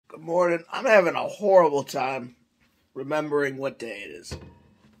Good morning. I'm having a horrible time remembering what day it is.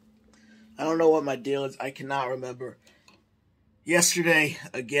 I don't know what my deal is. I cannot remember. Yesterday,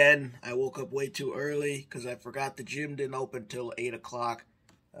 again, I woke up way too early because I forgot the gym didn't open till 8 o'clock.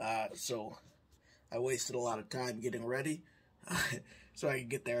 So I wasted a lot of time getting ready so I could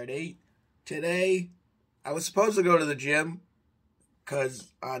get there at 8. Today, I was supposed to go to the gym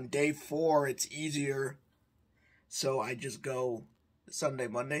because on day 4, it's easier. So I just go Sunday,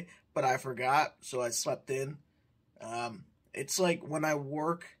 Monday, but I forgot, so I slept in. It's like when I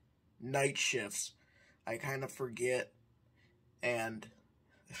work night shifts, I kind of forget, and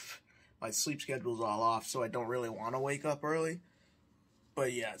my sleep schedule's all off, so I don't really want to wake up early.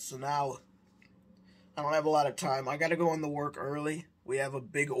 But yeah, so now I don't have a lot of time. I got to go into work early. We have a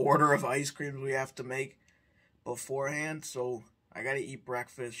big order of ice creams we have to make beforehand, so I got to eat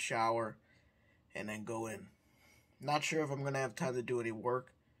breakfast, shower, and then go in. Not sure if I'm going to have time to do any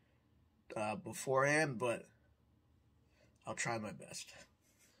work beforehand, but I'll try my best.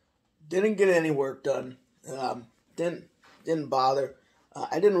 Didn't get any work done. Didn't bother.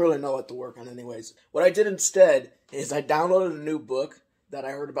 I didn't really know what to work on anyways. What I did instead is I downloaded a new book that I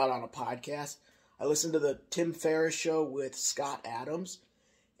heard about on a podcast. I listened to the Tim Ferriss show with Scott Adams,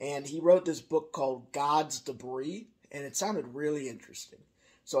 and he wrote this book called God's Debris, and it sounded really interesting.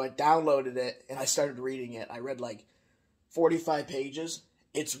 So I downloaded it, and I started reading it. I read like 45 pages.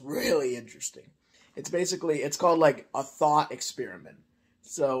 It's really interesting. It's called like a thought experiment.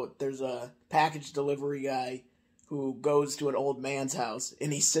 So there's a package delivery guy who goes to an old man's house,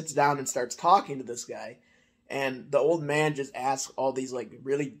 and he sits down and starts talking to this guy. And the old man just asks all these like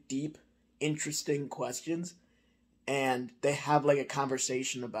really deep, interesting questions. And they have like a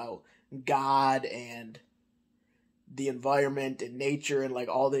conversation about God and the environment and nature and like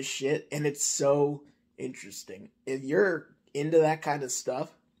all this shit, and it's so interesting. If you're into that kind of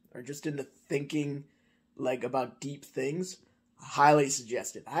stuff or just into thinking like about deep things, I highly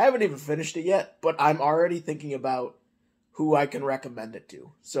suggest it. I haven't even finished it yet, but I'm already thinking about who I can recommend it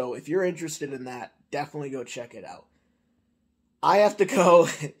to. So if you're interested in that, definitely go check it out. I have to go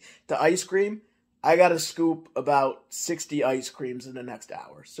to ice cream. I gotta scoop about 60 ice creams in the next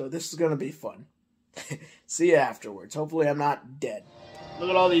hour, so this is gonna be fun. See you afterwards. Hopefully I'm not dead. Look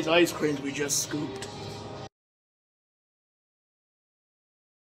at all these ice creams we just scooped.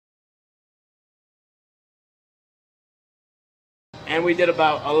 And we did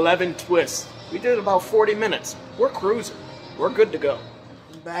about 11 twists. We did about 40 minutes. We're cruising. We're good to go.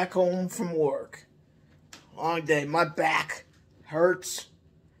 I'm back home from work. Long day. My back hurts.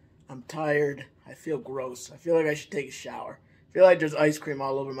 I'm tired. I feel gross. I feel like I should take a shower. I feel like there's ice cream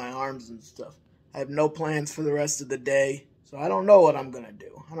all over my arms and stuff. I have no plans for the rest of the day, so I don't know what I'm going to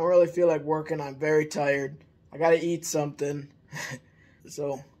do. I don't really feel like working. I'm very tired. I got to eat something.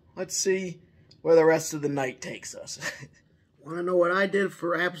 So let's see where the rest of the night takes us. Want to know what I did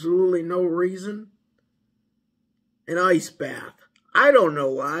for absolutely no reason? An ice bath. I don't know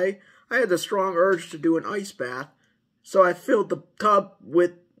why. I had the strong urge to do an ice bath, so I filled the tub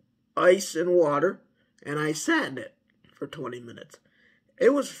with ice and water, and I sat in it for 20 minutes.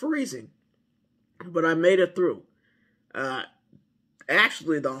 It was freezing, but I made it through.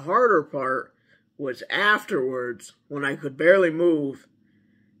 Actually, the harder part was afterwards, when I could barely move,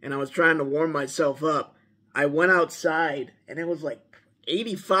 and I was trying to warm myself up. I went outside, and it was like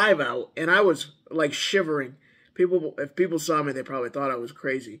 85 out, and I was like shivering. If people saw me, they probably thought I was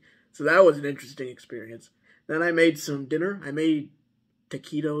crazy. So that was an interesting experience. Then I made some dinner. I made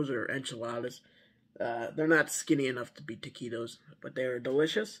taquitos or enchiladas. They're not skinny enough to be taquitos, but they're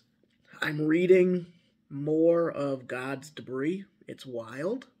delicious. I'm reading more of God's Debris. It's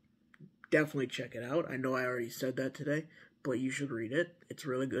wild. Definitely check it out. I know I already said that today, but you should read it. It's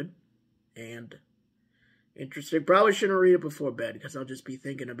really good and interesting. Probably shouldn't read it before bed because I'll just be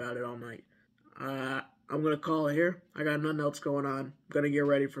thinking about it all night. I'm going to call it here. I got nothing else going on. I'm going to get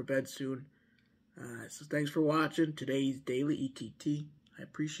ready for bed soon. So thanks for watching today's Daily ETT. I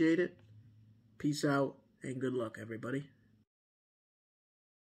appreciate it. Peace out and good luck, everybody.